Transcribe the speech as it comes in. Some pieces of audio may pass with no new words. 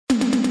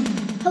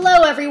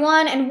Hello,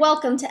 everyone, and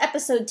welcome to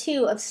episode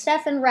 2 of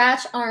Steph and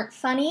Ratch Aren't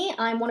Funny.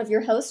 I'm one of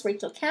your hosts,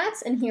 Rachel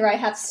Katz, and here I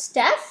have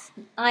Steph.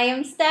 I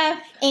am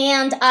Steph.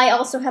 And I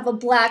also have a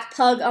black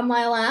pug on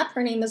my lap.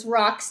 Her name is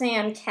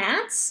Roxanne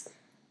Katz.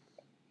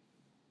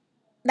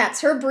 That's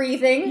her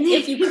breathing.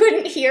 If you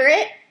couldn't hear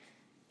it,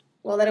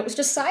 well, then it was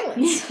just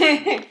silence. All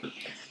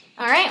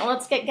right, well,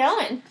 let's get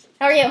going.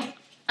 How are you?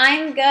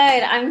 I'm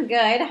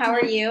good. How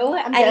are you?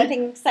 I'm good.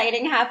 Anything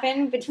exciting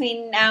happened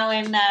between now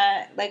and,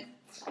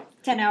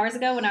 10 hours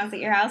ago when I was at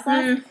your house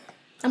last?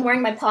 I'm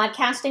wearing my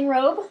podcasting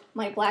robe,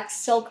 my black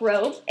silk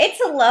robe.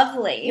 It's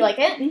lovely. You like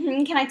it?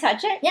 Mm-hmm. Can I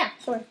touch it? Yeah,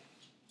 sure.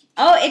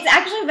 Oh, it's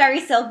actually very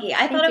silky.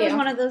 I thought it was you.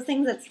 one of those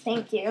things that's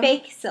Thank you.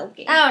 fake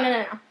silky. Oh,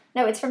 no.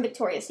 No, it's from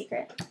Victoria's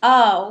Secret.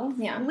 Oh.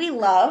 Yeah. We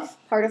love.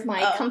 Part of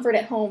my comfort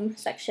at home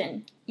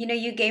section. You know,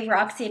 you gave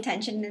Roxy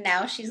attention and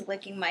now she's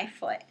licking my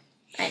foot.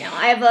 I know.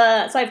 I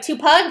have 2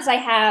 pugs. I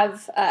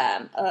have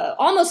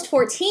almost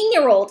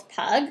 14-year-old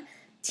pug,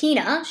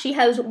 Tina. She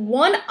has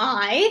one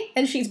eye,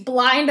 and she's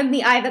blind in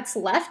the eye that's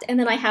left. And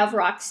then I have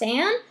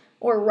Roxanne,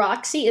 or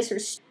Roxy,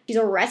 she's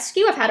a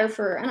rescue. I've had her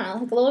for, I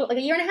don't know, like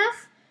a year and a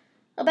half,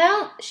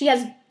 about. She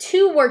has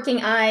 2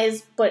 working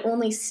eyes, but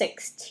only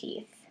 6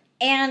 teeth.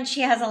 And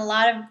she has a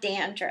lot of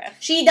dandruff.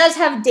 She does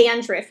have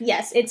dandruff.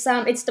 Yes,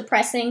 it's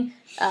depressing.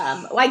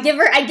 I give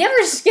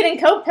her skin and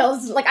coat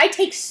pills. Like, I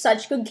take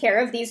such good care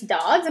of these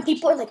dogs, and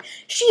people are like,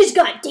 she's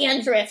got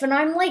dandruff, and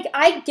I'm like,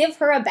 I give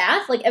her a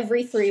bath like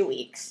every 3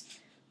 weeks.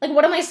 Like,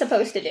 what am I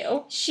supposed to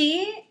do?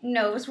 She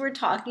knows we're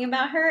talking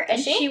about her, and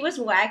she was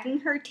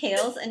wagging her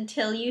tails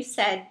until you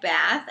said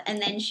bath,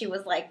 and then she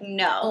was like,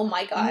 no. Oh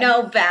my god.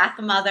 No bath,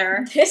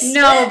 mother.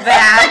 No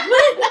bath.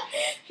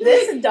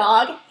 This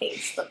dog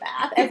hates the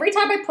bath. Every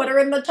time I put her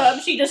in the tub,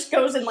 she just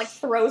goes and, like,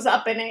 throws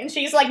up in it, and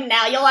she's like,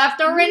 now you'll have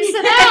to rinse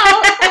it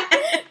out.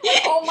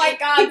 Oh my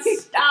god,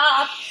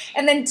 stop.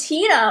 And then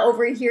Tina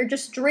over here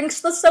just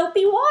drinks the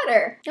soapy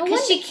water.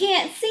 Because she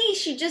can't see,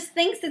 she just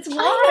thinks it's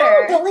water.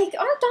 I know, but, like,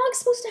 aren't dogs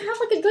supposed to have,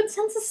 like, a good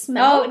sense of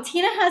smell? Oh,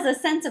 Tina has a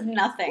sense of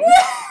nothing.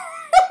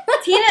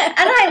 Tina, and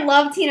I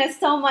love Tina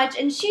so much,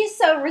 and she's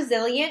so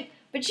resilient,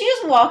 but she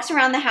just walks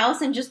around the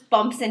house and just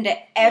bumps into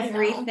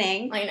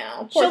everything. I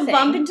know. Poor She'll thing.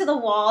 bump into the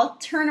wall,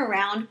 turn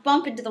around,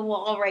 bump into the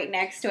wall right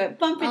next to it,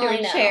 bump into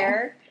a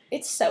chair.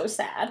 It's so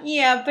sad.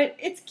 Yeah, but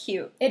it's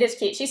cute. It is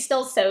cute. She's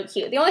still so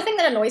cute. The only thing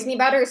that annoys me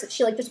about her is that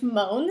she, like, just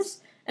moans,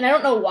 and I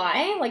don't know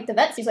why. Like, the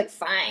vet, she's, like,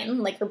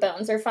 fine. Like, her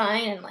bones are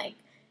fine, and, like,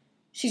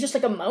 she's just,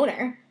 like, a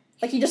moaner.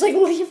 Like, you just, like,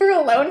 leave her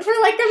alone for,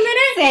 like, a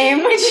minute.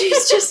 Same. And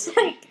she's just,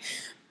 like,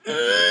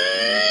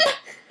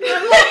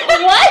 I'm like,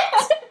 what?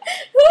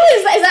 Who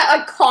is that? Is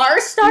that a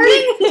car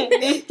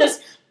starting?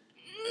 Just,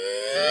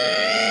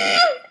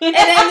 and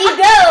then you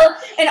go,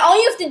 and all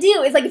you have to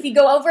do is, like, if you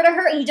go over to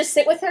her and you just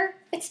sit with her,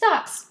 it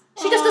stops.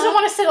 She just doesn't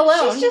want to sit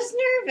alone. She's just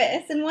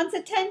nervous and wants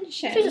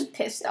attention. She's just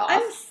pissed off. I'm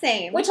the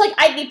same. Which, like,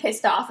 I'd be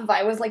pissed off if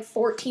I was, like,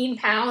 14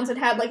 pounds and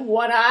had, like,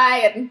 one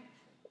eye and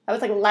I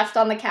was, like, left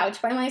on the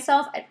couch by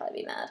myself. I'd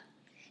probably be mad.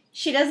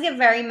 She does get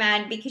very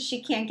mad because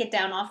she can't get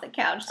down off the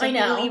couch. So I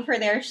know. if you leave her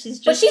there, she's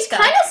just But she's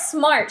stuck. kind of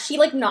smart. She,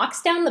 like,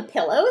 knocks down the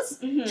pillows.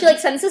 Mm-hmm. She, like,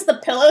 senses the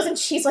pillows and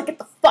she's like, get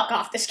the fuck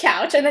off this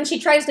couch. And then she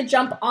tries to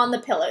jump on the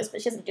pillows,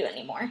 but she doesn't do it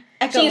anymore.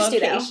 She used to,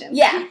 though.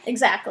 Yeah,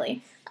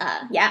 exactly.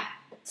 Yeah.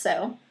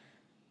 So,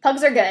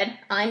 pugs are good.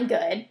 I'm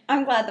good.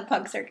 I'm glad the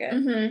pugs are good.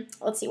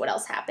 Mm-hmm. Let's see what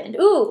else happened.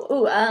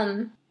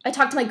 I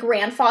talked to my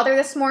grandfather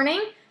this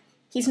morning.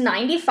 He's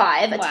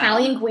 95, Wow.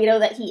 Italian Guido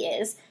that he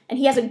is, and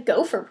he has a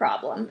gopher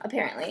problem,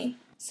 apparently.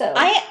 So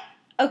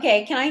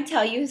Okay, can I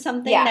tell you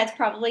something that's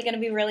probably going to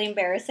be really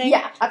embarrassing?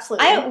 Yeah,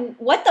 absolutely.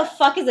 What the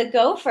fuck is a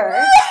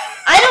gopher?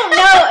 I don't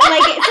know.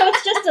 Like, so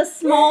it's just a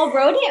small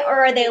rodent,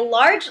 or are they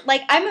large?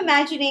 Like, I'm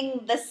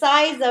imagining the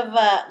size of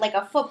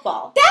a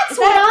football. That's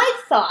what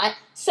I thought.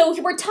 So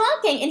we're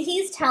talking, and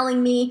he's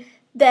telling me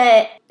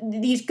that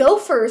these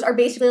gophers are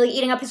basically, like,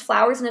 eating up his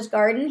flowers in his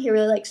garden. He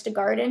really likes to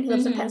garden. He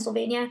lives in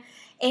Pennsylvania.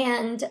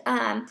 And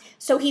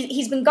so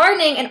he's been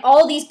gardening, and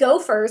all these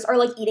gophers are,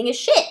 like, eating his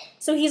shit.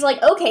 So he's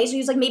like, okay, so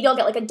he's like, maybe I'll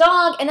get, like, a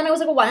dog. And then I was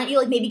like, well, why don't you,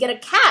 like, maybe get a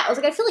cat? I was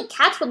like, I feel like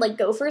cats would like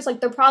gophers.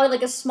 Like, they're probably,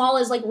 like, as small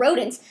as, like,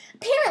 rodents.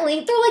 Apparently,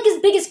 they're, like, as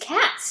big as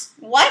cats.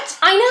 What?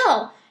 I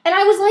know. And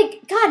I was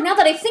like, God, now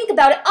that I think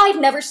about it, I've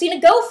never seen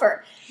a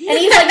gopher. And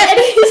he's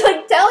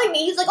like, telling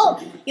me, he's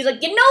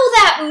like, you know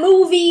that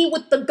movie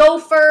with the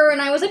gopher?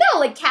 And I was like, oh,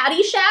 like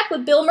Caddyshack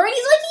with Bill Murray? And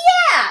he's like,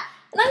 yeah.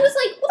 And I was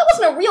like, well, that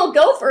wasn't a real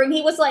gopher. And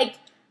he was like,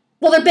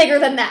 well, they're bigger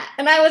than that.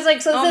 And I was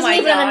like, so this isn't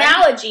even an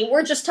analogy.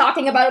 We're just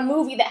talking about a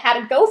movie that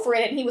had a gopher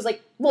in it. And he was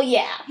like, well,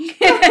 yeah.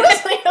 I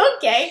was like,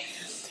 okay.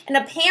 And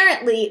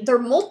apparently, they're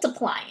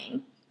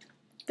multiplying.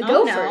 The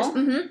gophers. No.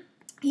 Mm-hmm.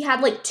 He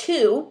had, like,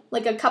 2,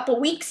 like, a couple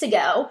weeks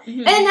ago.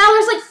 And then now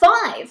there's, like,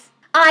 5.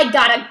 I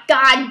got a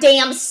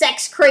goddamn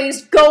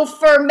sex-crazed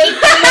gopher. Make more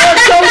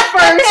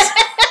gophers.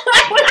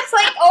 I was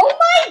like, oh,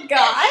 my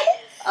God.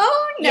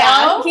 Oh, no.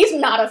 Yeah, he's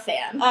not a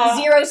fan.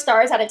 0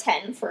 stars out of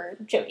 10 for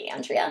Jodie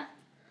Andrea.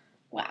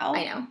 Wow.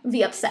 I know.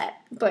 Be upset.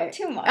 But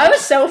Too much. that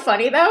was so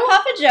funny, though.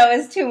 Papa Joe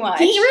is too much.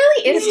 He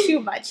really is too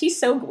much. He's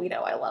so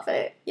Guido. I love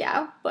it.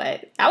 Yeah,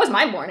 but that was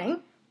my morning.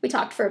 We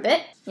talked for a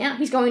bit. Yeah,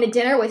 he's going to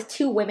dinner with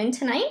 2 women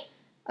tonight.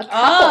 A couple.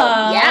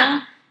 Oh.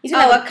 Yeah. He's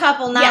gonna, a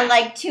couple, not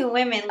like 2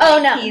 women. Like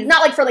oh, no.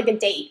 Not like for like a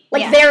date.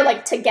 Like they're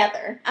like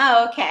together.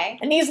 Oh, okay.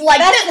 And he's like,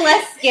 that's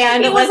less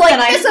scandalous. He was like,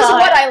 than this is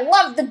what I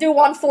love to do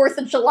on 4th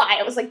of July.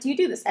 I was like, do you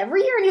do this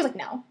every year? And he was like,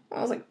 no.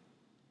 I was like,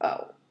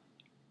 oh.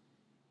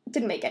 It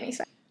didn't make any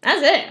sense.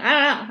 That's it. I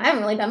don't know. I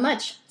haven't really done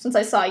much since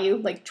I saw you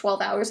like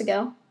 12 hours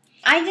ago.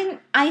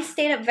 I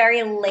stayed up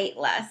very late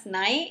last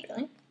night.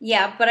 Really?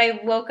 Yeah, but I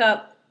woke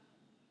up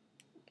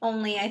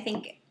only, I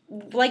think,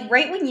 like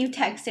right when you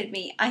texted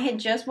me. I had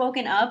just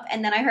woken up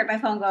and then I heard my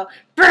phone go,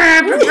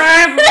 brr, brr,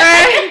 brr,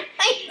 brr.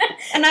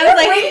 And I was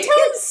like,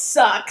 ringtone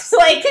sucks.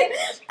 Like,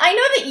 I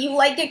know that you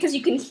like it because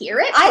you can hear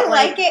it. I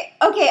like it.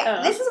 Okay,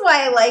 this is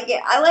why I like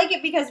it. I like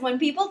it because when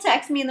people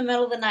text me in the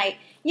middle of the night,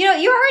 you know,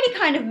 you're already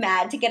kind of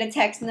mad to get a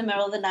text in the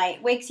middle of the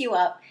night, wakes you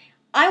up.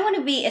 I want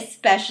to be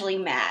especially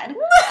mad.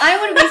 I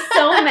want to be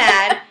so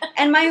mad.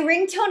 And my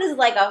ringtone is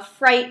like a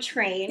freight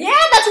train. Yeah,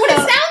 that's what it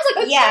sounds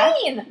like, a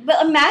train.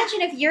 But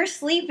imagine if you're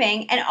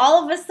sleeping and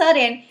all of a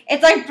sudden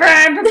it's like,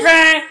 brr, brr,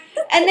 brr,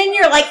 and then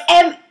you're like,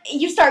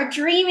 you start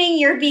dreaming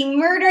you're being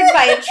murdered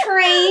by a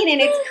train and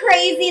it's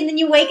crazy. And then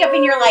you wake up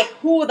and you're like,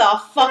 who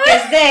the fuck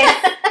is this?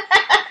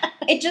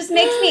 It just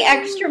makes me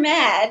extra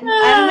mad.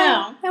 I don't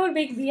know. That would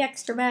make me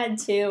extra mad,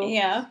 too.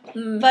 Yeah.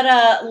 But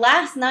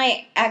last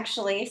night,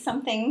 actually,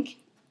 something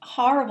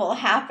horrible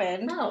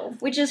happened. Oh.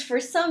 Which is, for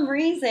some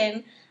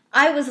reason,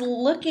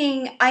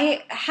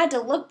 I had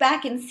to look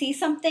back and see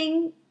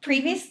something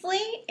previously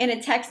in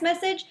a text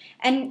message,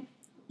 and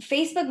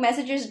Facebook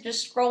messages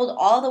just scrolled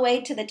all the way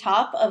to the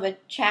top of a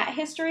chat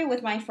history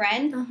with my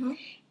friend,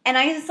 and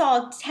I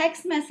saw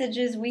text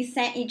messages we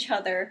sent each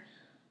other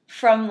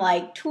from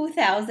like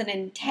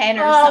 2010 or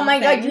something. Oh my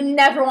god, you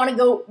never want to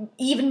go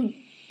even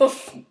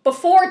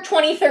before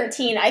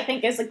 2013, I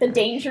think, is like the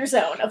danger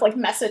zone of like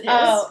messages.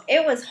 Oh,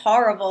 it was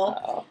horrible.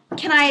 Oh.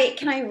 Can I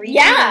read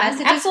you the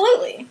messages?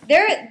 Absolutely.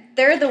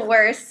 They're the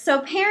worst. So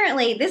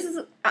apparently this is,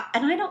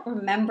 and I don't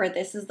remember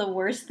this is the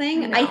worst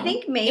thing. I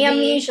think maybe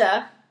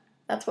amnesia.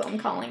 That's what I'm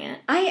calling it.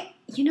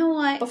 You know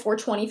what? Before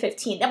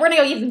 2015. We're gonna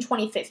go even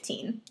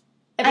 2015.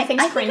 I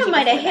think I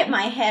might have hit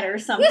my head or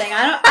something.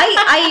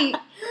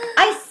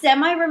 I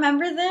semi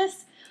remember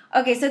this.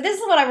 Okay, so this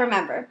is what I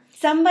remember.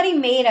 Somebody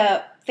made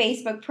a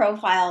Facebook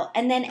profile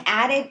and then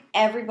added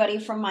everybody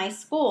from my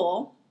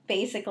school,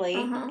 basically,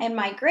 and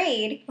my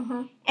grade.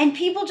 And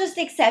people just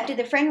accepted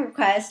the friend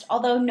request,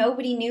 although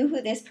nobody knew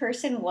who this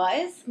person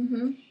was.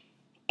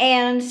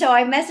 And so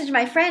I messaged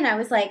my friend. I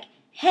was like,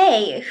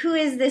 hey, who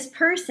is this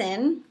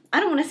person? I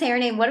don't want to say her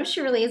name. What if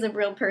she really is a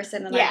real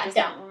person and I just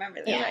don't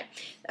remember this? Yeah. Right.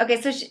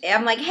 Okay, so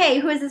I'm like, hey,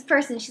 who is this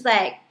person? She's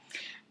like,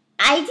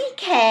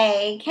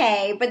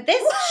 IDK, but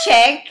this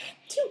chick.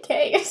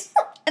 2K.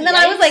 And then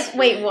I was like,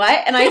 wait,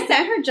 what? And I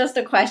sent her just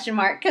a question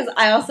mark because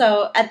I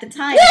also, at the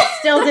time,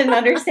 still didn't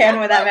understand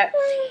what that meant.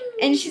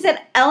 And she said,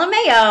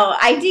 LMAO,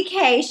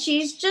 IDK,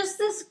 she's just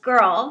this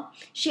girl.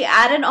 She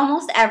added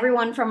almost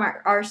everyone from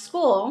our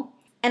school.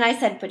 And I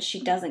said, but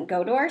she doesn't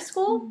go to our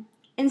school?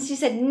 And she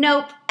said,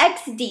 nope,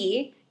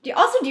 XD. Do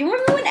you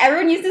remember when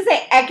everyone used to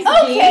say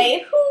XD?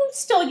 Okay, who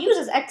still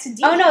uses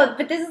XD? Oh, no,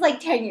 but this is like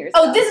 10 years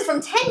ago. Oh, this is from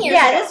 10 years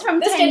ago? Yeah, this is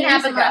from 10 years ago. This didn't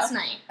happen last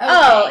night. Okay.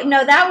 Oh,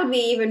 no, that would be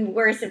even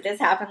worse if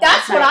this happened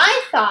last night. That's what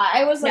I thought.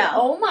 I was like,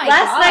 oh my god.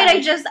 Last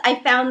night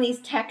I found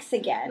these texts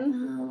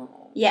again.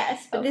 Oh.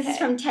 Yes, but this is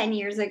from 10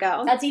 years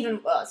ago. That's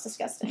even, it's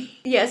disgusting.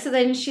 Yeah, so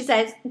then she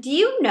says, do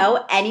you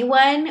know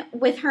anyone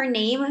with her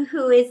name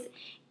who is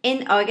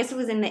I guess it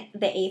was in the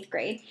 8th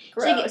grade.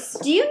 Gross. So,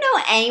 do you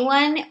know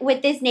anyone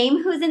with this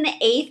name who's in the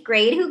 8th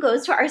grade who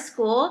goes to our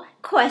school? ?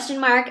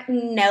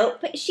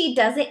 Nope, she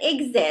doesn't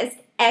exist.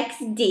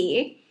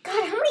 XD.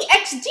 God, how many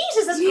XDs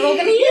is this girl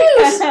gonna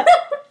use?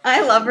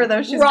 I love her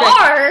though. She's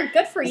Rawr. great.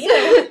 Good for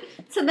you.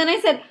 So then I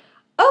said,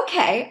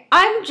 okay,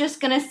 I'm just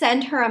gonna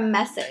send her a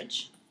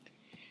message.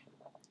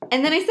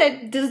 And then I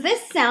said, does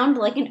this sound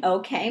like an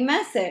okay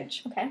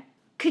message? Okay.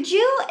 Could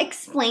you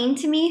explain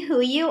to me who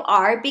you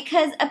are?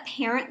 Because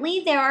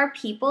apparently there are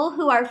people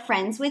who are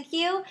friends with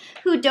you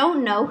who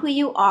don't know who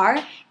you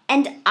are.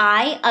 And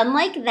I,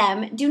 unlike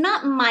them, do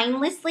not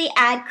mindlessly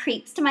add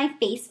creeps to my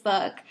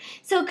Facebook.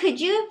 So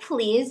could you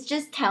please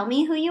just tell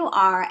me who you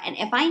are and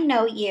if I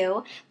know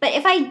you? But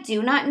if I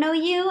do not know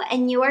you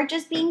and you are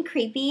just being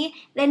creepy,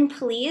 then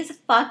please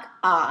fuck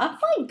off.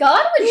 Oh my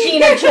god,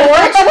 Regina George,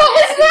 what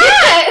was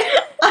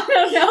that? I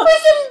don't know.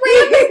 Some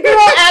random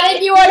girl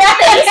added you on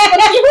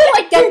Facebook. You were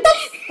like, get the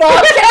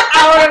fuck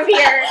out of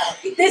here.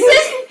 This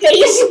is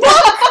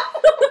Facebook.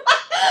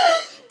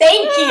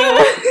 Thank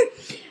you.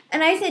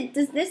 And I said,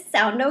 does this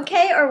sound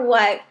okay or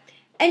what?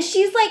 And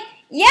she's like,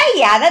 yeah,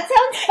 that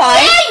sounds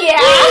fine.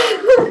 Yeah,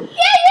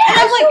 and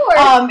I'm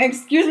sure. like,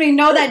 excuse me,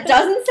 no, that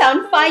doesn't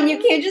sound fine. You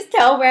can't just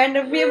tell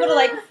random people to,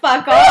 like,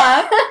 fuck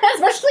off.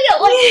 Especially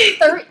at, like,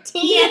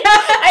 13. Yeah.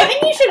 I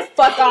think you should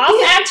fuck off,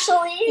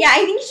 actually. Yeah,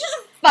 I think you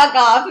should fuck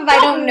off if I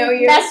don't know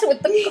you. Mess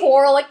with the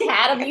Coral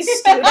Academy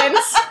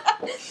students.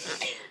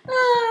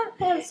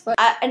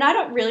 And I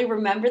don't really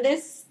remember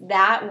this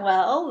that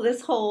well,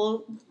 this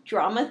whole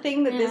drama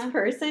thing that this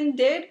person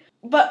did.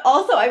 But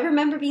also, I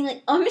remember being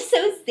like, oh, I'm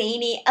so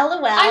zany,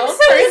 LOL. I'm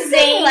so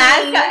zany.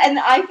 And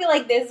I feel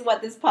like this is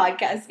what this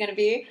podcast is going to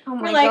be. Oh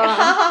my we're like, God.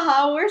 ha ha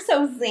ha, we're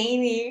so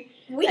zany.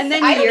 And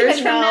then years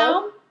from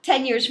now,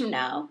 10 years from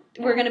now,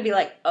 we're going to be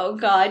like, oh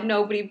God,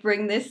 nobody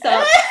bring this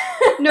up.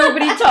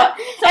 Nobody talk.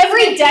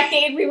 Every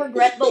decade, we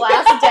regret the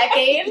last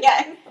decade.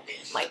 Yeah.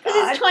 Oh my God.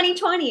 Because it's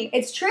 2020.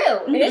 It's true.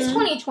 Mm-hmm. It is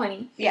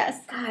 2020.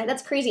 Yes. God,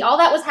 that's crazy. All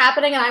that was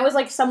happening, and I was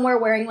like somewhere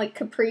wearing like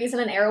capris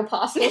and an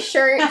Aeropostale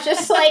shirt,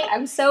 just like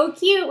I'm so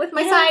cute with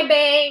my side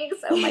bangs.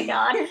 Oh my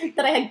God,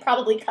 that I had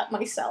probably cut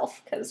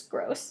myself because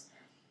gross.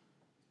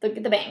 The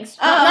bangs,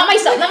 not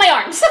myself, not my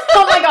arms.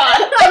 Oh my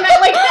God, I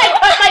meant like I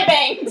cut my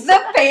bangs. The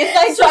face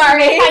I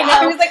Sorry, made. I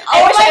know. I was like,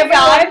 I oh wish my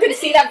everyone God. could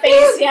see that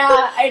face. Yeah,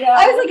 I know.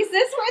 I was like, is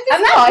this where this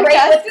I'm not podcast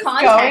great with is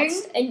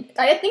context, going? and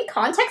I think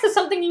context is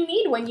something you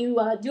need when you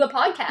do a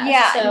podcast.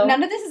 Yeah, so.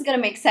 none of this is going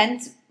to make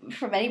sense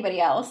from anybody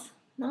else.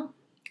 No.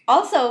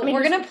 Also, I mean,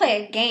 we're going to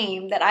play a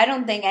game that I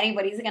don't think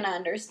anybody's going to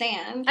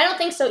understand. I don't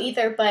think so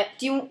either, but...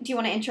 Do you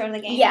want to intro the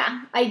game?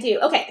 Yeah, I do.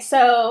 Okay,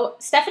 so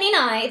Stephanie and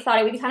I thought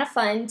it would be kind of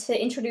fun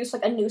to introduce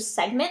like a new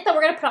segment that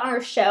we're going to put on our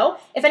show.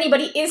 If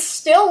anybody is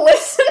still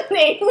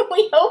listening,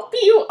 we hope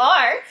you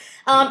are.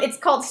 It's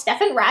called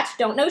Steph and Ratch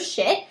Don't Know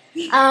Shit.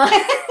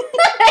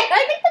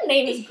 I think the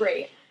name is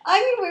great. I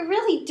mean, we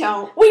really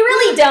don't. We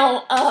really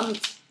don't.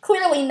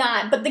 Clearly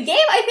not. But the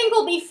game, I think,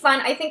 will be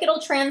fun. I think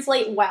it'll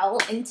translate well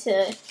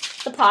into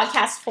the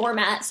podcast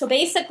format. So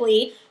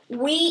basically,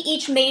 we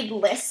each made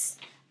lists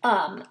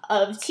of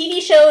TV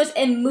shows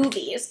and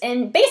movies.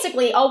 And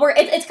basically,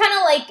 it's kind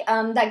of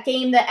like that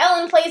game that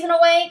Ellen plays in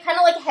a way, kind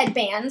of like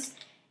headbands,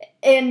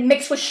 and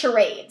mixed with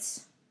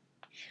charades.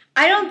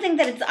 I don't think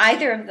that it's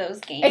either of those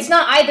games. It's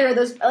not either of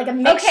those, like a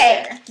mixture.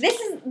 Okay, this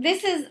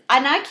is,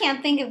 and I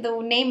can't think of the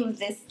name of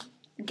this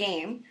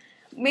game.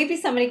 Maybe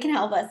somebody can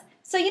help us.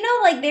 So, you know,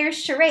 like, there's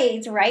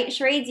charades, right?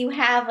 Charades, you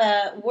have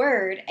a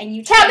word, and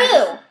you...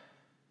 Taboo!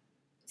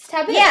 It's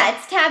taboo. Yeah,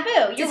 it's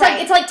taboo. You're right.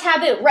 It's like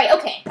taboo. Right,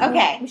 okay.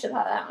 Okay. We should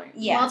have that one.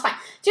 Yeah. Well, it's fine.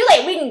 Too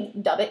late. We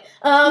can dub it.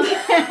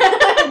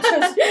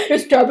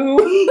 Just taboo.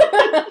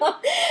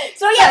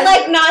 So, yeah.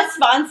 Like, not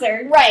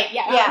sponsored. Right,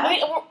 yeah.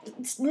 Yeah.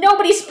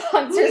 Nobody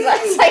sponsors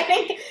us. I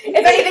think,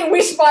 if anything,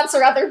 we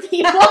sponsor other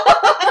people.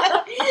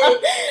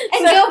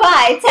 And go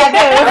buy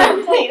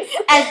taboo. Please.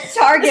 At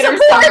Target or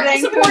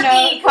something. Support Who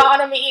knows? the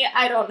economy.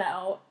 I don't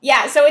know.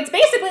 Yeah, so it's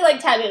basically like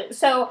taboo.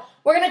 So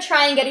we're going to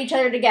try and get each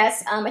other to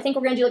guess. I think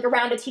we're going to do like a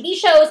round of TV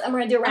shows, and we're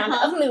going to do a round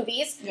of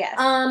movies. Yes.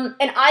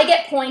 And I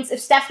get points if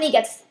Stephanie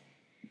gets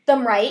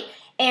them right,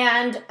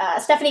 and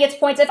Stephanie gets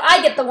points if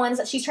I get the ones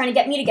that she's trying to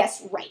get me to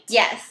guess right.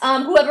 Yes.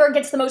 Whoever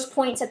gets the most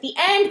points at the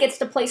end gets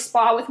to play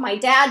spa with my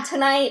dad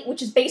tonight,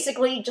 which is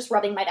basically just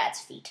rubbing my dad's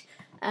feet.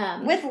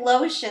 With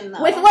lotion,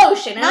 though. With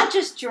lotion. Not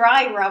just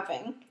dry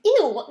rubbing.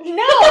 Ew,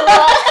 no.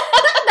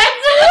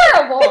 That's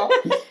horrible.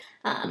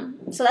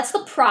 So that's the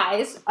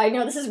prize. I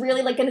know this is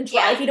really like going to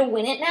drive you to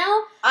win it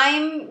now.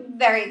 I'm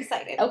very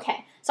excited.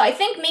 Okay. So I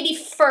think maybe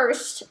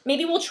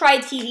we'll try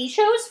TV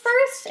shows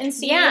first and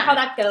see how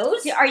that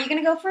goes. Are you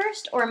going to go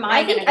first, or am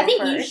I going to go first? I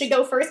think you should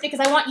go first because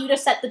I want you to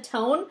set the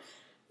tone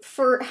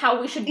for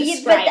how we should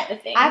describe the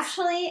things.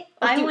 Actually,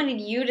 I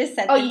wanted you to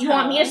set the tone. Oh, you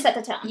want me to set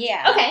the tone?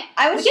 Yeah. Okay.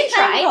 I was just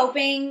kind of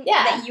hoping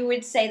that you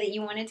would say that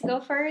you wanted to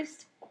go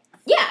first.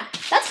 Yeah,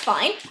 that's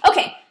fine.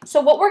 Okay,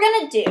 so what we're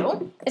going to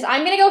do is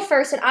I'm going to go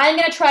first, and I'm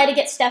going to try to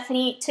get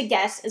Stephanie to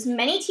guess as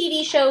many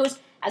TV shows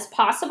as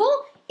possible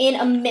in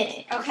a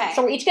minute. Okay.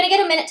 So we're each going to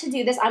get a minute to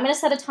do this. I'm going to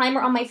set a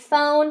timer on my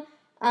phone.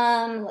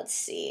 Let's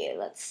see.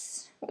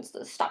 What's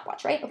the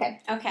stopwatch, right? Okay.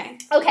 Okay.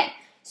 Okay.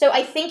 So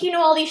I think you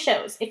know all these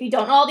shows. If you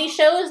don't know all these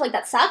shows, like,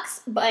 that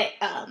sucks, but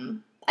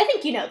I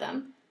think you know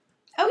them.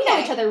 Okay. We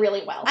know each other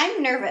really well.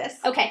 I'm nervous.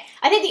 Okay.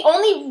 I think the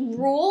only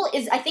rule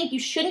is I think you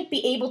shouldn't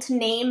be able to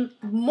name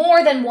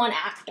more than one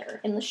actor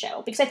in the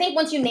show. Because I think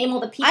once you name all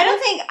the people... I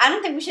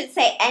don't think we should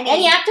say any.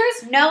 Any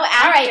actors? No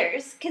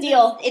actors. Because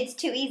it's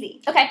too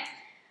easy. Okay.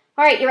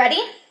 All right, you ready?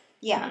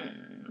 Yeah.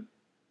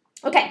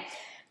 Okay.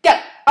 Go.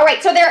 All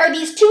right, so there are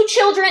these two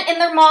children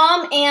and their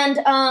mom and...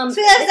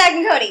 Sweet Life, Zack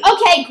and Cody.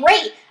 Okay,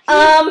 great.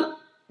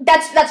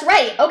 That's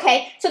right.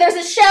 Okay, so there's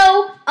a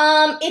show.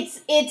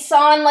 It's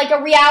on like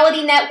a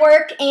reality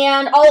network,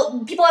 and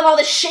all people have all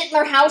this shit in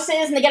their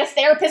houses, and they get a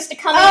therapist to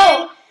come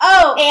in.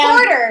 Oh, and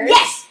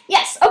Hoarders.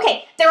 Yes.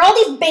 Okay, they're all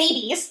these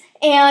babies,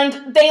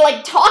 and they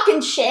like talk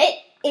and shit,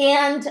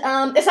 and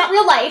it's not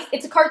real life.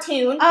 It's a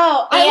cartoon.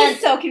 Oh, I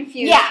was so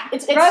confused. Yeah,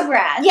 it's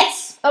Rugrats.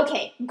 Yes.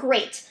 Okay,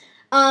 great.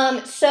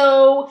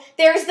 So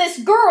there's this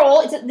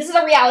girl. This is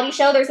a reality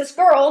show. There's this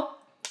girl.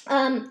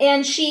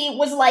 And she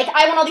was like,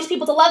 I want all these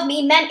people to love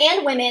me, men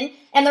and women,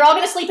 and they're all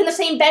going to sleep in the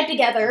same bed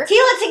together.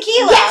 Tila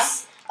Tequila.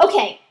 Yes.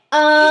 Okay.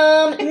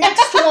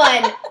 Next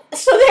one.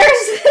 So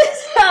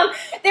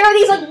there are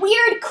these like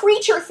weird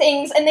creature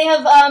things, and they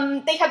have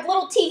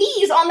little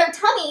TVs on their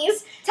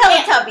tummies.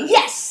 Teletubbies.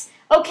 Yes.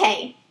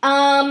 Okay.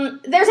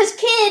 There's this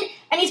kid,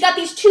 and he's got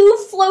these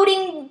 2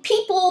 floating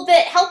people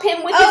that help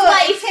him with his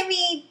life.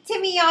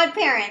 Timmy Odd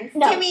Parents.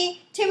 No.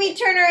 Timmy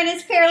Turner and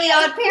his Fairly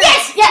Odd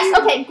Parents. Yes.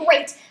 Okay,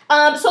 great.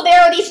 So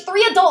there are these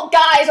 3 adult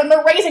guys, and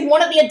they're raising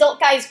one of the adult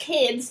guy's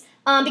kids.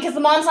 Because the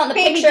mom's not in the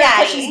Baby picture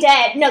because daddy. she's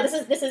dead. No, this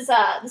is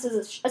a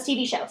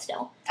TV show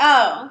still.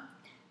 Oh.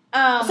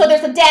 So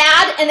there's the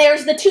dad, and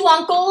there's the 2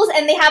 uncles,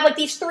 and they have like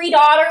these 3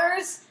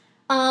 daughters.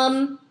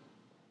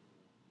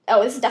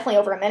 Oh, this is definitely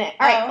over a minute.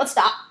 All right, let's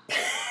stop.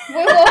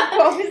 What was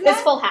that?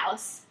 It's Full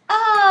House.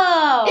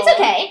 Oh. It's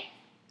okay.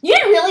 You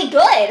did really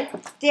good.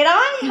 Did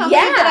I? How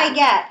many did I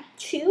get?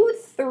 2,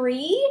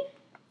 3,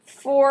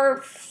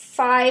 4,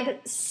 5,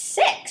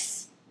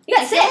 6. You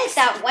got 6.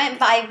 That went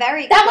by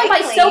very quickly. That went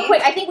by so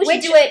quick. I think we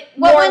should do it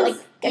more like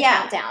a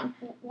countdown.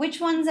 Which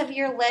ones of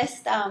your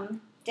list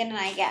didn't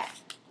I get?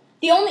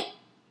 The only...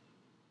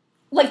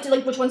 Like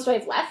which ones do I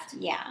have left?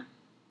 Yeah.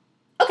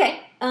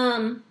 Okay.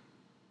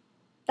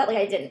 That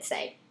I didn't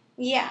say.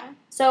 Yeah.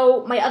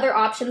 So my other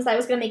options that I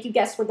was going to make you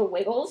guess were the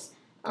Wiggles.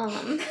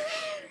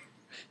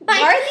 Why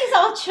are these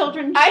all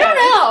children's shows? I don't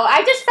know.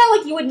 I just felt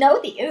like you would know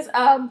these.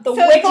 Wiggles. Do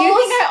you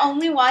think I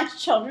only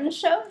watch children's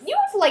shows? You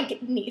have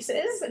like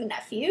nieces and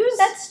nephews.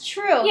 That's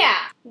true. Yeah.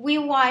 We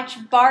watch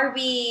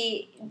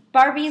Barbie's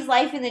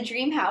Life in the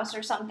Dream House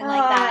or something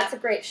like that. That's a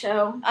great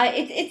show.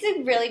 It's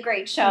a really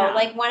great show. Yeah.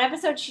 Like one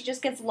episode, she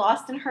just gets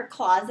lost in her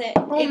closet.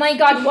 Oh my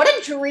god, what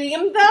a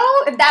dream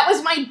though! That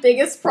was my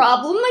biggest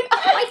problem. Like,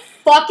 oh, my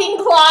fucking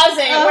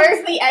closet.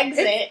 Where's the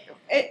exit?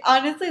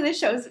 Honestly, the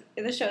show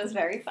is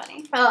very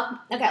funny. Oh,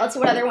 okay. Let's see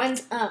what other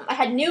ones. I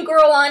had New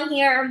Girl on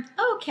here.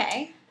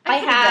 Okay. I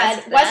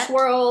had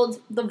Westworld,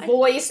 The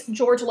Voice,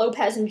 George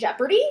Lopez, and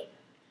Jeopardy.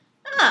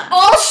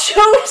 All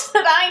shows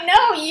that I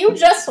know you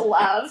just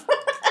love.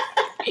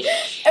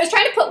 I was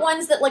trying to put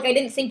ones that I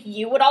didn't think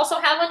you would also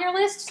have on your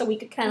list, so we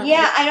could kind of.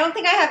 Yeah, I don't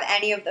think I have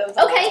any of those.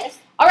 Okay.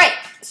 All right.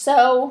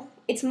 So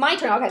it's my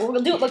turn. Okay,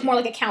 we'll do it more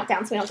like a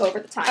countdown, so we don't go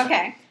over the time.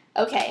 Okay.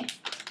 Okay.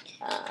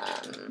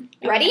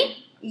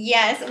 Ready?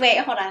 Yes. Wait,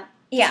 hold on.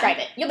 Yeah. Describe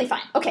it. You'll be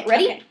fine. Okay,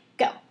 ready? Okay.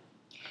 Go.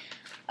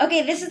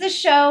 Okay, this is the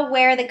show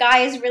where the guy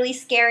is really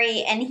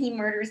scary and he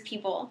murders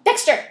people.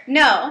 Dexter.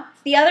 No.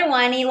 The other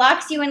one, he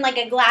locks you in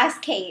a glass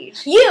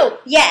cage. You.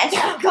 Yes.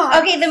 Oh,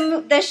 God. Okay,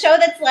 the show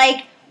that's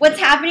what's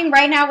happening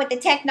right now with the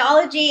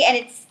technology and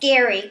it's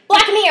scary.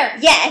 Black Mirror.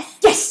 Yes.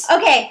 Yes.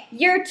 Okay,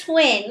 your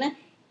twin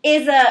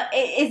is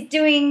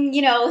doing,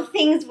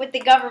 things with the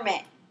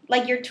government.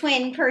 Like your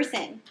twin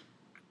person.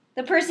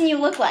 The person you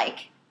look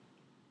like.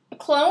 A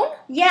clone?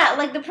 Yeah,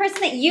 like the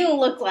person that you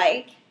look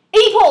like.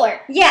 Amy Poehler.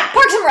 Yeah.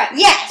 Parks and Rec.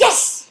 Yes.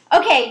 Yes.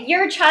 Okay,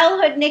 your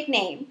childhood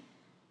nickname.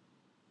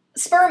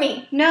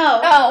 Spermy. No.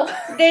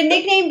 Oh. The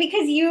nickname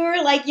because you were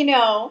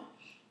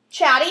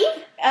Chatty.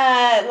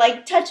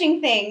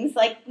 Touching things,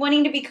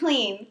 wanting to be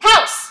clean.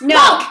 House. No.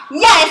 Monk.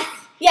 Yes.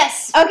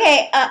 Yes.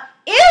 Okay,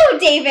 ew,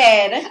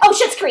 David. Oh,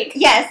 Schitt's Creek.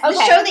 Yes, the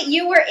Okay. show that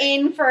you were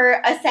in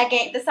for a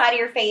second, the side of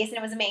your face, and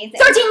it was amazing.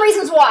 13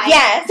 Reasons Why.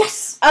 Yes.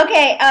 Yes.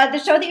 Okay, the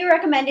show that you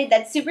recommended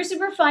that's super,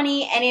 super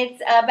funny, and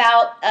it's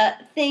about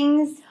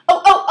things.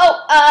 What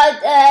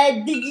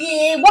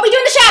We Do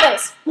in the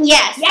Shadows.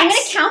 Yes. Yes. I'm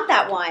going to count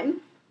that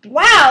one.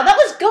 Wow, that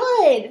was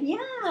good.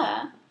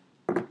 Yeah.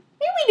 Maybe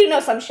we do know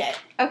some shit.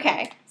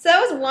 Okay, so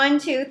that was 1,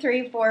 2,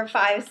 3, 4,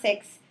 5,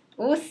 6.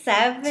 Ooh,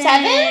 7. 7?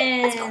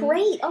 That's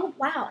great. Oh,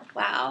 wow.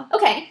 Wow.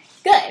 Okay,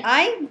 good.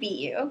 I beat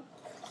you.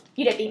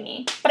 You did beat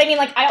me. But I mean,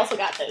 I also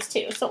got those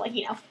too. So,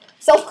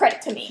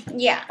 self-credit to me.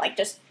 Yeah.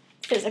 Just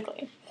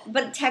physically.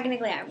 But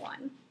technically I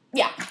won.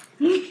 Yeah.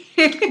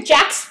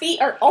 Jack's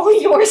feet are all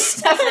yours,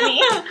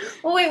 Stephanie.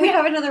 Well, wait, we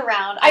have another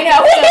round. I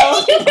know.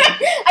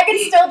 I can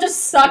still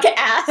just suck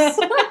ass.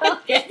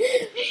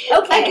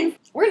 Okay.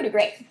 We're going to do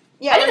great.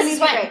 Yeah, I think this is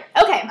fun. great.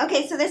 Okay.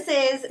 Okay, so this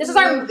is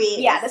our movies.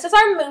 Yeah, this is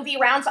our movie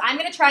round. So I'm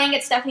going to try and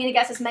get Stephanie to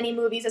guess as many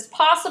movies as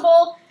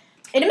possible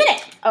in a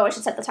minute. Oh, I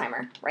should set the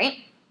timer, right?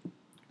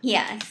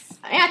 Yes.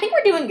 Yeah, I think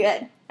we're doing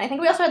good. I think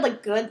we also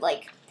had good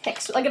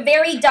picks, a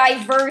very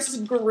diverse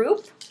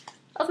group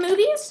of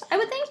movies. I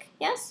would think.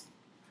 Yes.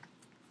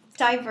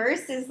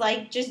 Diverse is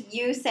just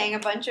you saying a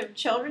bunch of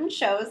children's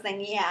shows.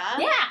 Then yeah.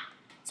 Yeah.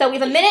 So we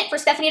have a minute for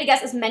Stephanie to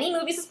guess as many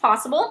movies as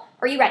possible.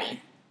 Are you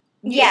ready?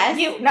 Yes.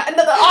 The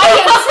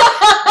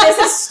audience. This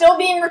is still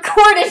being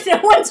recorded. No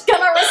one's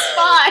gonna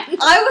respond.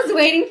 I was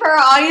waiting for our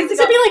audience to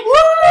be like, "Woo!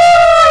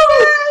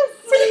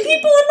 For the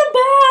people in the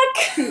back."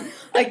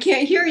 I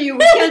can't hear you.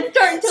 We can't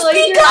start until I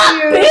Speak hear up,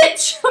 you.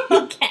 bitch.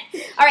 Okay.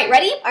 All right.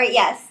 Ready? All right.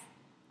 Yes.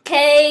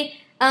 Okay.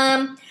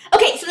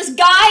 Okay, so this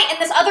guy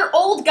and this other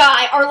old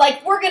guy are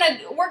we're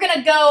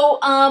gonna go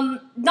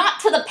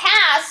not to the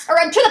past or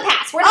to the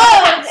past. We're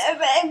not to the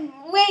past.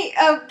 Wait,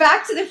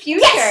 Back to the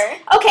Future. Yes.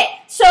 Okay,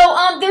 so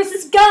there's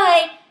this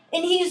guy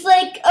and he's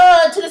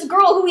to this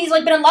girl who he's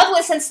been in love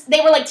with since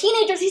they were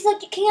teenagers. He's you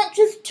can't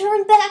just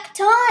turn back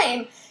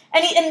time.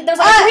 And there's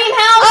a dream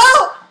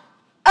house.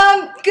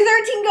 Because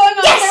 13 going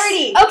on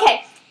 30.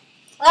 Okay.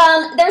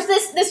 There's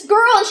this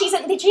girl and she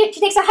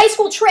takes a high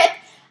school trip.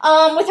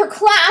 With her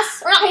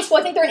class, or not high school,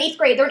 I think they're in 8th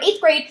grade. They're in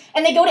 8th grade,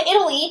 and they go to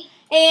Italy,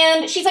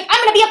 and she's like,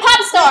 I'm gonna be a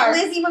pop star.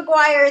 Lizzie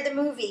McGuire, the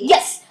movie.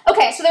 Yes.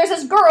 Okay, so there's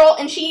this girl,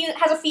 and she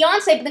has a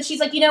fiance, but then she's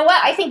like, you know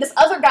what? I think this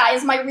other guy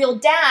is my real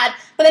dad,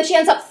 but then she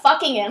ends up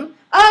fucking him.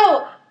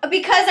 Oh,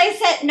 because I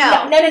said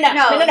no. No.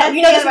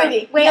 You know this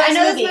movie. Wait, I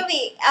know this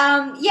movie.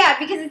 Yeah,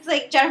 because it's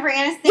like Jennifer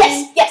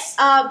Aniston. Yes.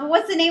 But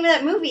what's the name of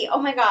that movie? Oh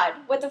my god,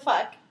 what the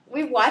fuck?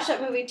 We've watched that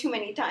movie too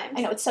many times.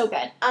 I know, it's so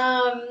good.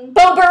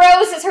 Bo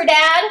Burrows is her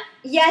dad.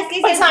 Yes.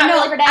 But it's not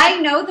really her dad. I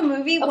know the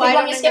movie. Okay, you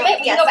want me to skip it?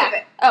 We can go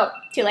back. Oh,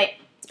 too late.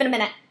 It's been a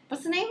minute.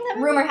 What's the name of that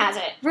movie? Rumor has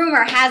it.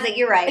 Rumor has it,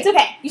 you're right. It's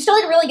okay. You still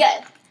did really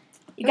good.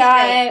 You got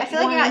I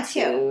feel like you got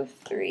 2,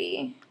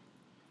 3.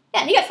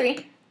 Yeah, you got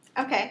 3.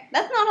 Okay.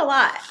 That's not a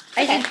lot.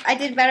 Okay. I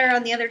did better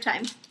on the other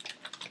time.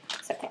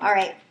 It's okay. All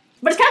right.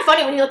 But it's kind of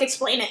funny when you like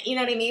explain it, you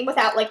know what I mean,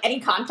 without like any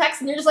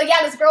context, and you're just like,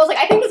 yeah, this girl's like,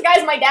 I think this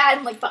guy's my dad,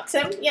 and like fucks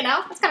him, you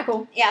know? That's kind of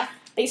cool. Yeah.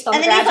 Based on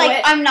and The then Graduate.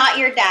 he's like, I'm not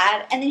your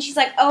dad. And then she's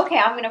like, oh, okay,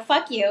 I'm gonna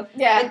fuck you.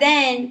 Yeah. But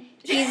then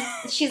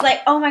she's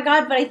like, oh my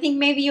god, but I think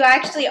maybe you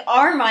actually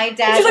are my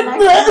dad. She's And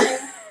like, I'm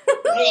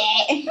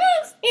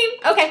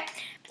okay.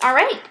 All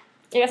right.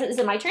 I guess is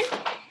it my turn?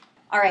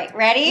 All right,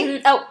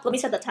 ready? Oh, let me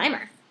set the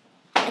timer.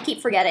 I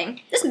keep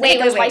forgetting. This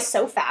minute goes by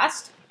so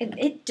fast.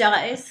 It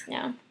does.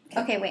 Yeah.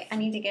 Okay, wait. I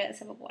need to get a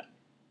sip of water.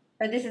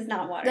 Or this is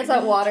not water. That's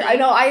not water. I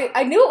know.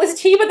 I knew it was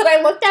tea, but then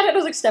I looked at it and I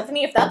was like,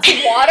 Stephanie, if that's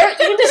water, you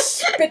can just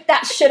spit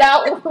that shit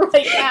out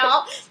right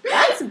now.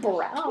 That's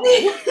brown.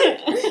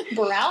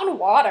 Brown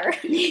water.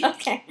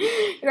 Okay.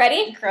 You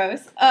ready?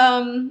 Gross.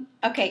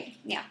 Okay.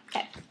 Yeah.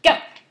 Okay. Go.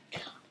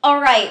 All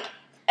right.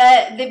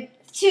 The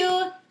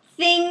 2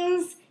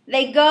 things.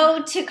 They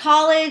go to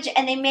college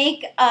and they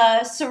make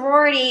a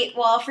sorority,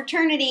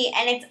 fraternity,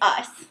 and it's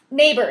us.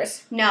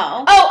 Neighbors.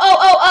 No.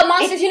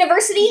 Monsters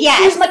University?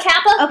 Yes. Who's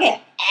Macappa?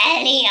 Okay.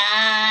 Elliot.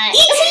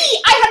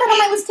 E.T. I had that on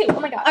my list too. Oh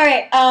my god. All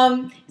right.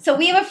 So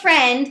we have a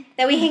friend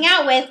that we hang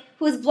out with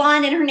who's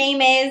blonde, and her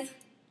name is.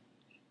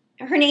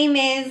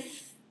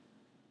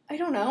 I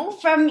don't know.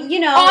 From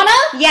Anna?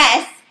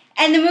 Yes.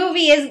 And the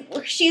movie is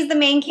she's the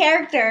main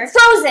character.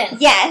 Frozen.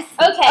 Yes.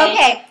 Okay.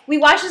 Okay. We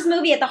watched this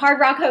movie at the Hard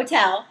Rock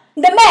Hotel.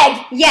 The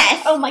Meg.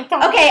 Yes. Oh my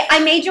god. Okay, I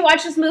made you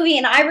watch this movie,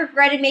 and I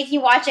regretted making you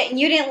watch it, and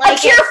you didn't like it.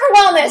 A Cure for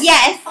Wellness.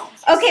 Yes.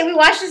 Okay, we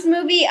watched this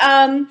movie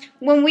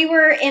when we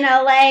were in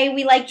LA.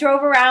 We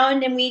drove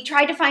around and we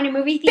tried to find a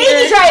movie theater.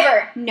 Baby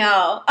Driver.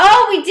 No.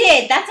 Oh, we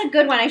did. That's a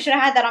good one. I should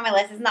have had that on my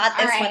list. It's not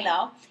this one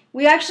though.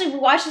 We watched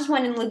this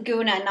one in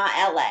Laguna,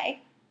 not LA.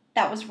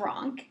 That was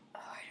wrong. Oh,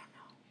 I don't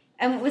know.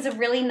 And it was a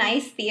really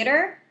nice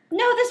theater.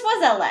 No, this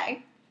was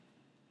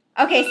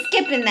LA. Okay,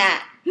 skipping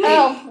that.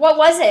 Oh, what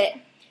was it?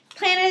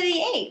 Planet of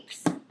the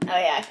Apes. Oh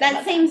yeah,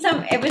 That same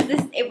summer. It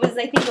was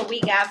I think a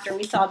week after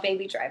we saw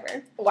Baby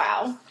Driver.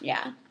 Wow.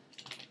 Yeah.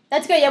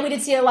 That's good. Yeah, we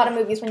did see a lot of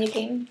movies when you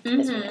came.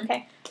 This week. Mhm.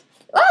 Okay.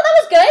 Well, that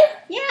was good.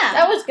 Yeah.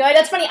 That was good.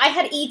 That's funny. I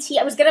had E.T.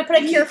 I was going to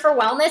put A Cure for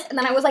Wellness, and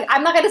then I was like,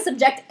 I'm not going to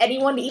subject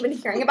anyone to even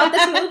hearing about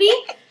this movie.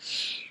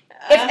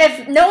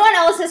 If no one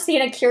else has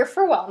seen A Cure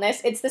for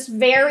Wellness, it's this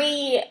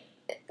very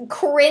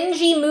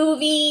cringy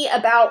movie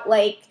about,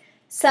 I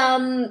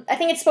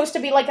think it's supposed to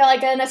be like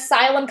an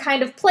asylum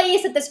kind of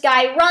place that this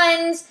guy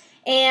runs,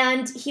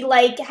 and he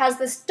has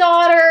this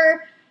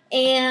daughter,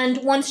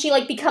 and once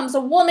she becomes a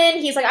woman,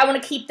 he's like, I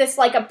want to keep this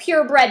a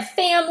purebred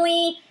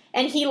family,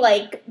 and he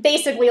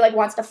basically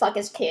wants to fuck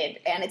his kid,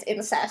 and it's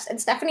incest.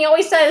 And Stephanie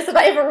always says that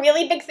I have a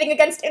really big thing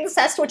against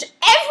incest, which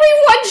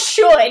everyone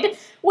should,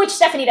 which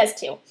Stephanie does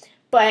too.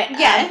 But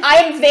yes.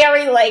 I'm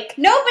very nobody.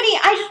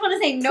 I just want to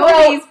say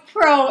nobody's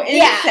pro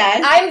incest.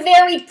 Yeah, I'm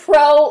very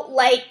pro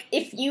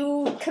if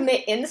you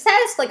commit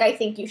incest, I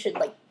think you should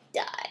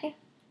die.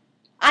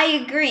 I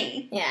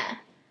agree. Yeah.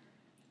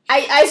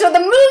 I so the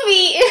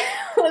movie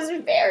was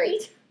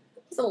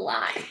a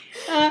lot,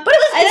 but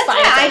it was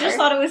fine. I just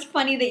thought it was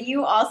funny that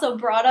you also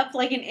brought up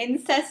an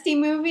incesty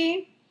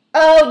movie.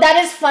 Oh,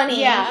 that is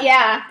funny.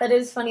 Yeah, that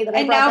is funny that I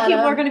and brought now that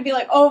people up. are going to be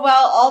like, oh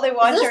well, all they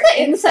watch is are this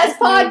the incest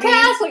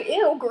podcast. movies.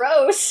 Ew,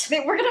 gross.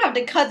 We're going to have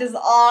to cut this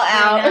all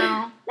out. I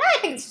know. I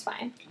think this is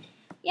fine.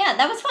 Yeah,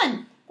 that was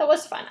fun. That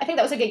was fun. I think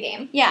that was a good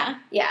game. Yeah.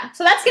 Yeah.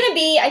 So that's going to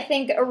be, I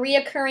think, a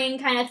reoccurring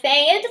kind of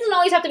thing. It doesn't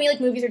always have to be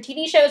movies or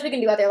TV shows. We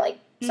can do other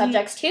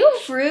subjects too.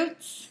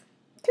 Fruits.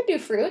 Could do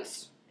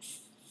fruits.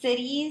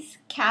 Cities.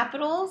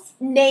 Capitals.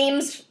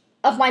 Names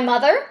of my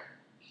mother.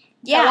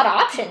 Yeah. A lot of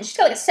options. She's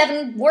got a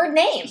 7-word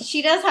name.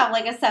 She does have a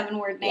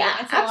 7-word name. Yeah,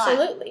 it's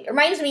absolutely. It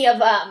reminds me of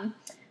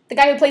the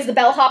guy who plays the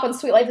bellhop on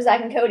Sweet Life of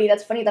Zack and Cody.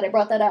 That's funny that I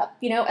brought that up.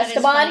 That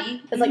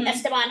Esteban. It's mm-hmm.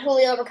 Esteban,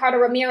 Julio, Ricardo,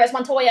 Ramirez,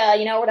 Montoya,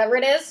 whatever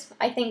it is.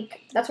 I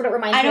think that's what it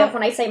reminds me of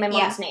when I say my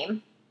mom's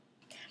name.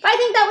 But I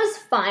think that was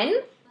fun.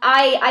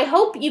 I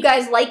hope you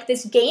guys like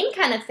this game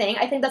kind of thing.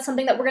 I think that's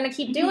something that we're going to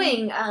keep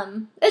doing.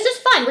 It's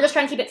just fun. We're just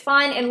trying to keep it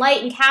fun and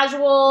light and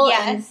casual.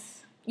 Yes. And,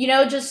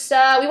 just,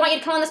 we want you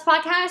to come on this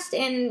podcast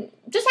and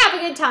just have a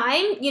good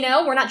time.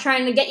 We're not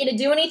trying to get you to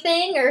do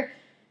anything or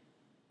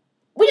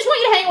We just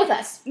want you to hang with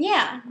us.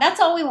 Yeah,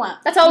 that's all we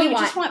want. That's all we want.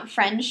 We just want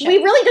friendship. We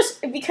really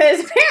just, because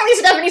apparently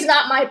Stephanie's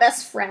not my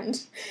best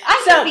friend. I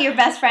could be your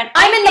best friend.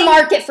 I'm in the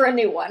market for a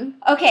new one.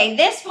 Okay,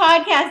 this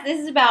podcast, this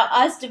is about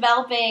us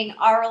developing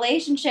our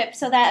relationship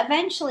so that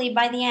eventually,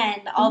 by the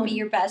end, I'll be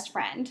your best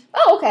friend.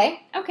 Oh,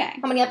 okay. Okay.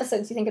 How many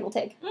episodes do you think it will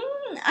take?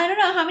 I don't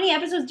know. How many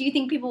episodes do you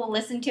think people will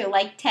listen to?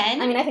 Like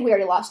 10? I mean, I think we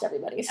already lost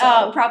everybody. So.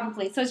 Oh,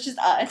 probably. So it's just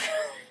us.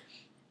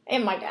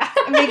 And my dad.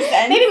 It makes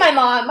sense. Maybe my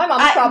mom. My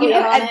mom's probably in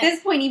on at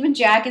this point, even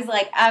Jack is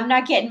like, I'm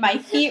not getting my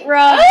feet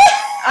rubbed.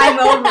 I'm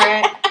over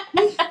it.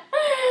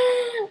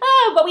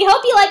 But we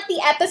hope you liked the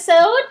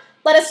episode.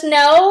 Let us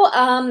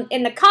know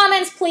in the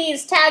comments.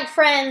 Please tag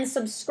friends,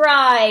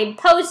 subscribe,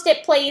 post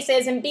it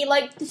places, and be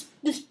like, this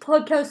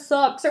podcast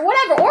sucks, or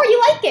whatever. Or you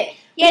like it.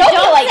 Yeah,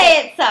 don't say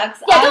it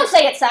sucks. Yeah, don't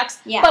say it sucks.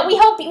 Yeah. But we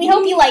hope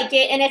you like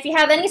it. And if you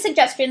have any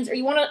suggestions or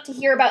you want to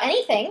hear about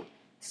anything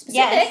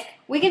specific,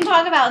 we can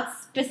talk about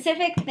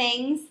specific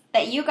things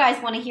that you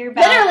guys want to hear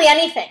about. Literally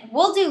anything.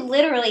 We'll do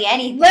literally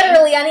anything.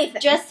 Literally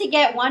anything. Just to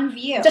get one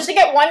view. Just to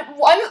get one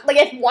like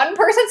if one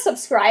person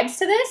subscribes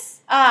to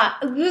this.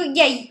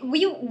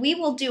 We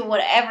will do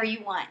whatever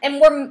you want. And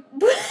we're maybe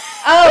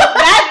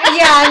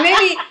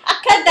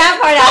cut that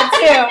part out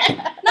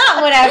too.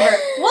 Not whatever.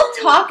 We'll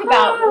talk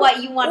about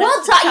what you want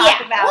us to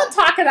talk about. We'll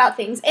talk about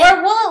things.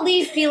 Or we'll at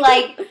least be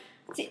like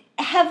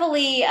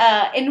heavily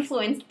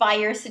influenced by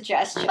your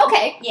suggestion.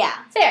 Okay. Yeah.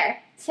 Fair.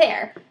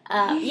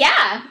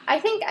 I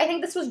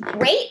think this was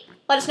great.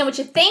 Let us know what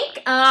you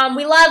think.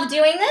 We love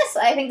doing this.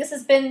 I think this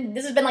has been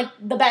like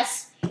the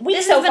best week so far.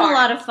 This has been a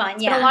lot of fun.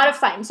 It's been a lot of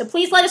fun. So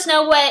please let us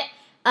know what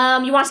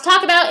you want us to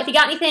talk about. If you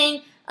got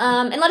anything,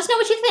 and let us know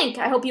what you think.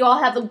 I hope you all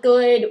have a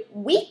good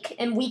week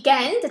and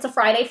weekend. It's a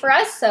Friday for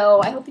us,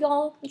 so I hope you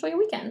all enjoy your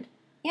weekend.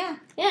 Yeah.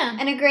 Yeah.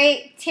 And a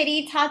great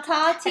titty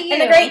ta-ta to you.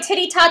 And a great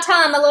titty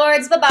ta-ta, my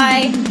lords.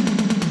 Bye-bye.